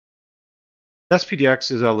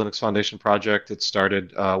SPDX is a Linux Foundation project. It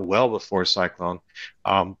started well before Cyclone.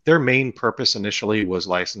 Their main purpose initially was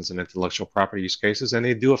license and intellectual property use cases, and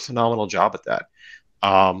they do a phenomenal job at that.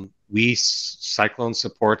 Cyclone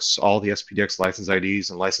supports all the SPDX license IDs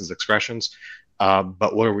and license expressions,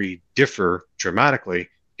 but where we differ dramatically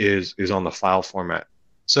is on the file format.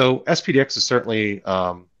 So SPDX is certainly,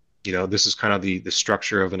 this is kind of the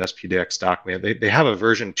structure of an SPDX document. They have a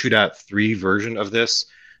version 2.3 version of this.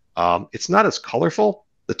 It's not as colorful.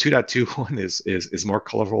 The 2.2 one is more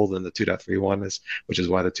colorful than the 2.3 one is, which is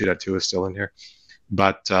why the 2.2 is still in here.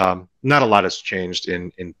 But not a lot has changed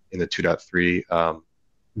in the 2.3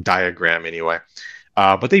 diagram anyway.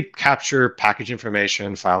 But they capture package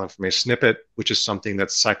information, file information, snippet, which is something that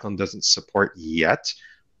Cyclone doesn't support yet.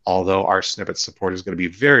 Although our snippet support is going to be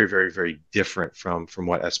very, very, very different from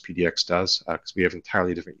what SPDX does, because we have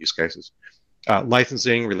entirely different use cases.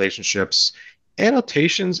 Licensing, relationships,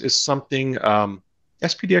 annotations is something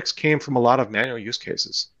SPDX came from a lot of manual use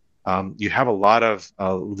cases. You have a lot of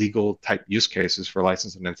legal type use cases for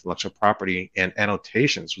license and intellectual property, and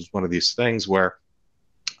annotations was one of these things where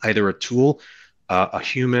either a tool, a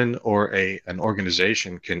human, or an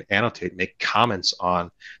organization can annotate, make comments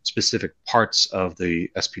on specific parts of the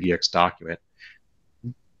SPDX document.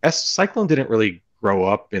 Cyclone didn't really grow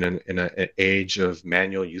up in an age of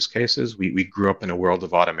manual use cases. We grew up in a world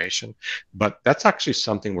of automation, but that's actually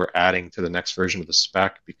something we're adding to the next version of the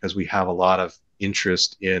spec because we have a lot of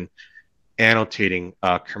interest in annotating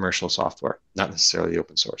commercial software, not necessarily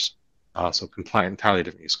open source. So compliant, entirely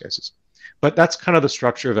different use cases. But that's kind of the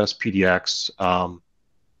structure of SPDX.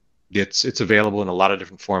 It's available in a lot of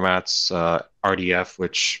different formats, RDF,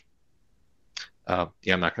 which, I'm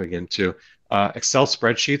not going to get into. Excel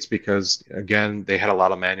spreadsheets, because, again, they had a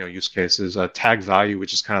lot of manual use cases. Tag value,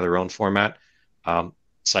 which is kind of their own format.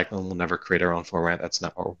 Cyclone will never create our own format. That's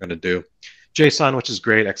not what we're going to do. JSON, which is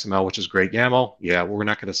great. XML, which is great. YAML, yeah, well, we're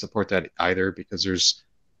not going to support that either because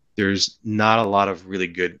there's not a lot of really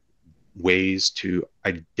good ways to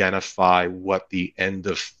identify what the end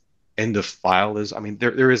of file is. I mean,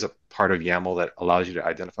 there is a part of YAML that allows you to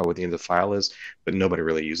identify what the end of file is, but nobody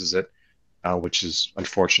really uses it, which is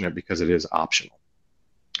unfortunate because it is optional.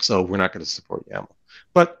 So we're not going to support YAML,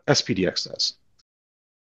 but SPDX does.